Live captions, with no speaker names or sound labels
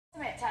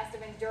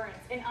endurance.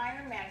 An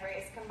Ironman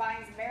race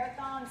combines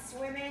marathon,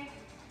 swimming,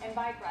 and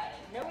bike riding.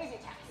 No easy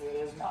task. It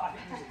is not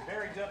easy.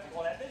 Very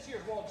difficult. At this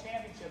year's World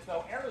Championships,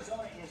 though,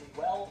 Arizona is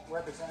well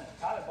represented.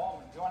 Tyler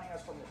Baldwin joining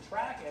us from the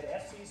track at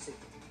FCC.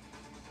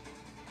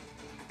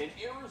 An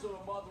Arizona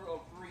mother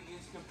of three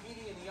is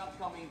competing in the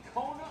upcoming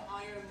Kona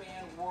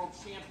Ironman World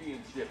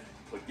Championships.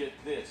 But get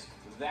this,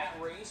 that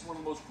race, one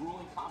of the most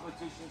grueling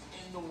competitions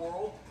in the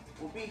world,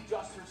 will be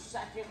just her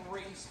second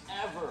race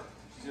ever.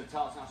 She's going to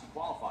tell us how she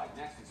qualified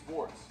next in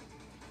sports.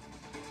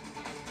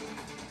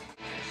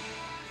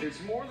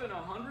 It's more than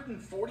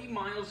 140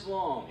 miles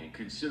long and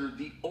considered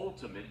the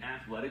ultimate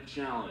athletic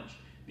challenge.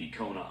 The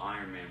Kona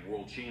Ironman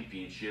World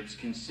Championships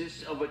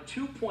consists of a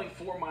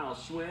 2.4-mile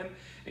swim,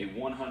 a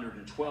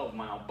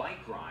 112-mile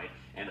bike ride,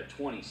 and a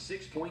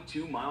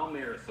 26.2-mile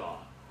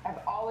marathon. I've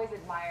always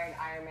admired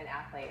Ironman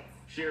athletes.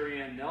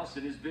 SheriAnne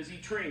Nelson is busy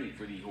training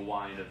for the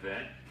Hawaiian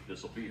event.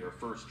 This will be her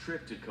first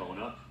trip to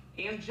Kona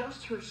and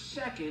just her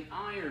second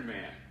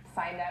Ironman.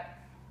 Signed up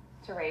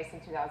to race in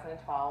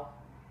 2012.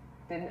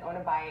 Didn't own a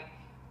bike,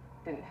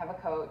 didn't have a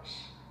coach,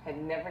 had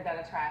never done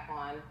a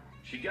triathlon.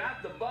 She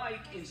got the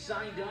bike and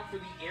signed up for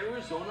the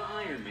Arizona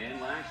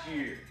Ironman last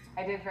year.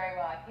 I did very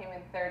well. I came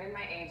in third in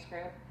my age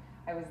group.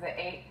 I was the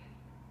 8th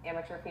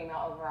amateur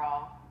female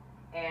overall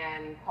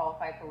and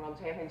qualified for World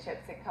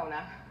Championships at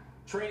Kona.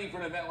 Training for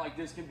an event like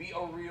this can be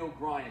a real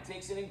grind. It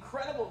takes an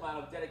incredible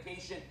amount of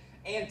dedication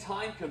and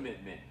time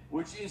commitment,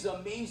 which is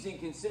amazing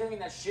considering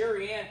that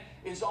SheriAnne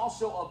is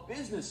also a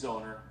business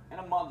owner and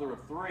a mother of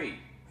three.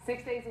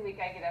 6 days a week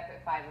I get up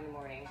at 5 in the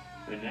morning.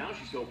 And now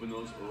she's hoping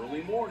those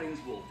early mornings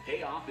will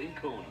pay off in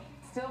Kona.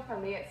 Still, for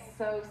me, it's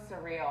so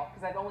surreal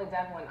because I've only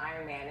done one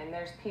Ironman, and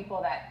there's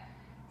people that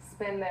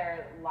spend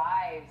their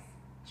lives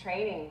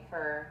training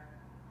for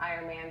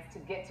Ironmans to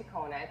get to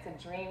Kona. It's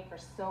a dream for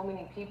so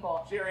many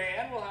people.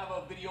 SheriAnne will have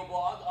a video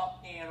blog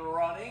up and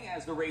running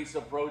as the race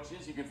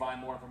approaches. You can find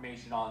more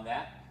information on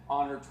that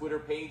on her Twitter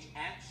page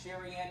at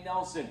SheriAnne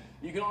Nelson.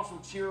 You can also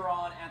cheer her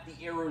on at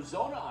the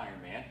Arizona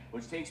Ironman,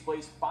 which takes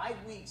place 5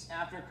 weeks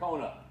after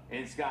Kona.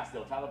 In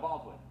Scottsdale, Tyler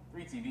Baldwin,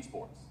 3TV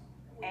Sports.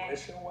 And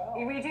wish her well.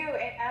 We do,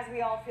 as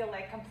we all feel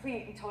like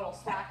complete and total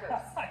slackers.